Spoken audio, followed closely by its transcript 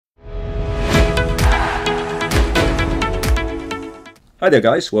Hi there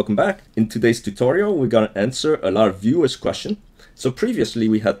guys, welcome back. In today's tutorial, we're gonna answer a lot of viewers' questions. So previously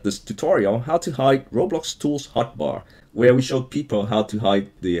we had this tutorial how to hide Roblox Tools Hotbar, where we showed people how to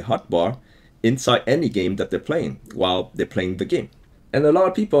hide the hotbar inside any game that they're playing while they're playing the game. And a lot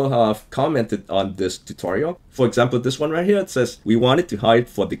of people have commented on this tutorial. For example, this one right here, it says we wanted to hide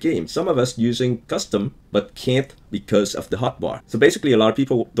for the game. Some of us using custom, but can't because of the hotbar. So basically a lot of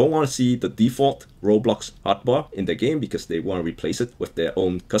people don't want to see the default Roblox hotbar in the game because they want to replace it with their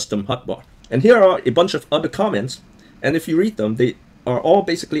own custom hotbar. And here are a bunch of other comments. And if you read them, they are all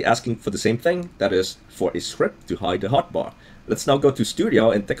basically asking for the same thing. That is for a script to hide the hotbar. Let's now go to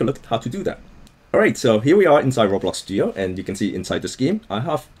Studio and take a look at how to do that. Alright, so here we are inside Roblox Studio, and you can see inside this game, I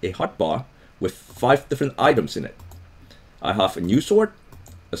have a hotbar with 5 different items in it. I have a new sword,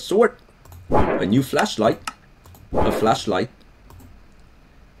 a new flashlight, a flashlight,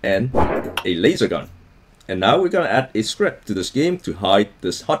 and a laser gun. And now we're gonna add a script to this game to hide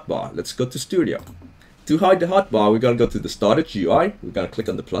this hotbar. Let's go to Studio. To hide the hotbar, we're gonna go to the starter GUI. We're gonna click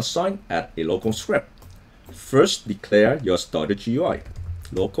on the plus sign, add a local script. First, declare your starter GUI.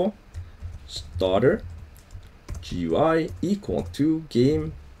 Local starter GUI equal to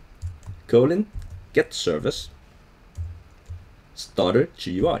game :get service starter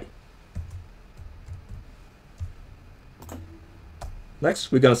GUI. Next,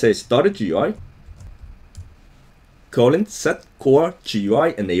 we're gonna say starter GUI set core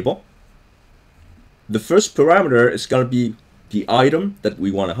GUI enable. The first parameter is gonna be the item that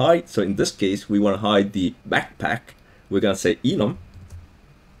we want to hide. So in this case, we want to hide the backpack. We're gonna say enum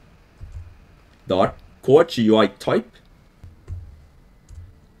dot core GUI type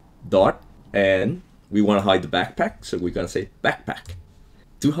dot, and we want to hide the backpack, so we're gonna say backpack.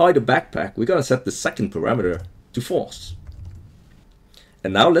 To hide the backpack, we're gonna set the second parameter to false.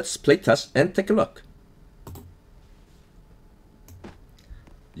 And now let's play test and take a look.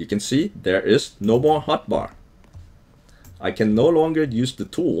 You can see there is no more hotbar. I can no longer use the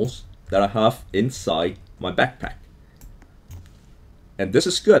tools that I have inside my backpack. And this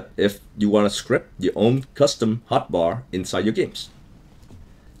is good if you want to script your own custom hotbar inside your games.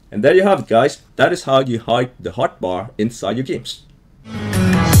 And there you have it guys, that is how you hide the hotbar inside your games.